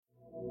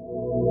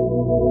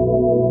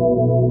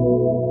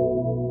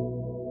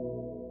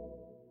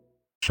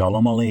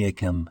Shalom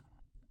Aleichem,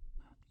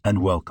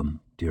 and welcome,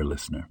 dear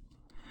listener.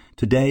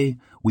 Today,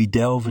 we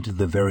delve into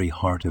the very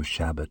heart of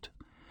Shabbat,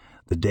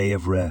 the day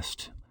of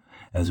rest,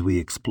 as we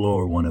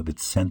explore one of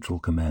its central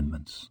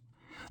commandments,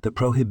 the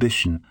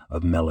prohibition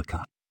of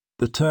Melachot.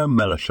 The term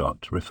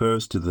Melachot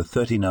refers to the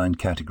 39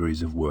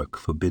 categories of work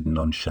forbidden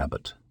on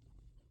Shabbat.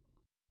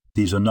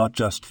 These are not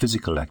just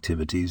physical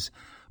activities,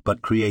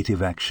 but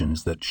creative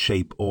actions that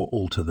shape or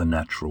alter the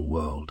natural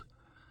world.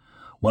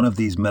 One of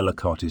these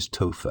Melachot is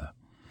tofa,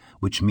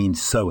 which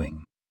means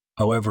sewing.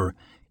 However,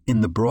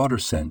 in the broader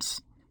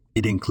sense,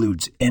 it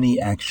includes any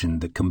action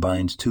that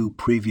combines two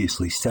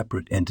previously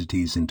separate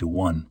entities into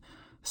one,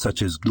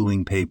 such as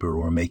gluing paper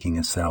or making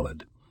a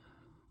salad.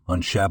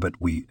 On Shabbat,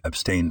 we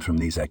abstain from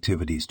these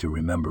activities to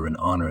remember and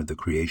honor the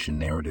creation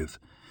narrative,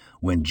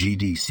 when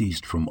GD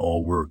ceased from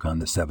all work on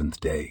the seventh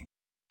day.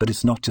 But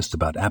it's not just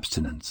about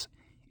abstinence,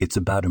 it's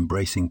about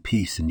embracing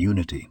peace and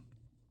unity.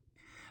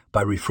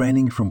 By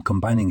refraining from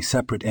combining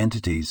separate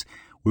entities,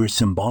 we're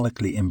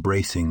symbolically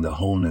embracing the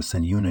wholeness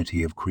and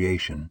unity of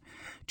creation,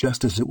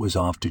 just as it was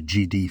after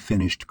GD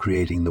finished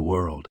creating the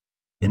world.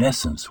 In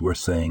essence, we're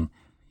saying,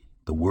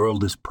 the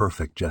world is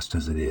perfect just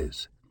as it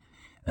is,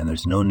 and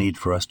there's no need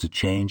for us to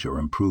change or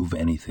improve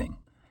anything.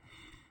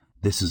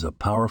 This is a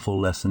powerful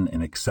lesson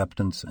in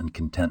acceptance and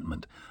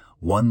contentment,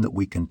 one that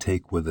we can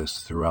take with us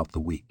throughout the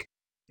week.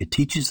 It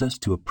teaches us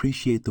to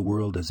appreciate the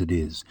world as it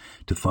is,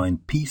 to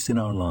find peace in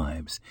our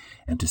lives,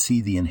 and to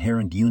see the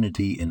inherent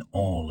unity in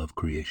all of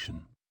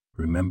creation.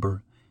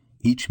 Remember,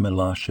 each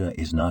melasha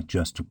is not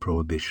just a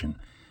prohibition,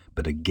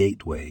 but a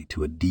gateway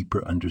to a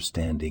deeper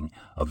understanding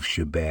of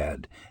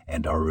Shabbat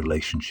and our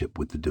relationship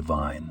with the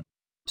divine.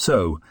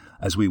 So,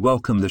 as we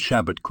welcome the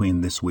Shabbat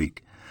Queen this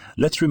week,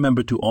 let's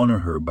remember to honor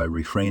her by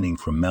refraining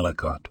from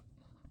Melachot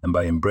and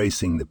by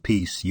embracing the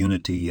peace,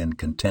 unity, and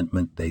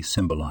contentment they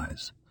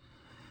symbolize.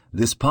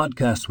 This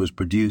podcast was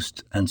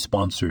produced and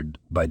sponsored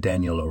by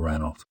Daniel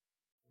Oranoff.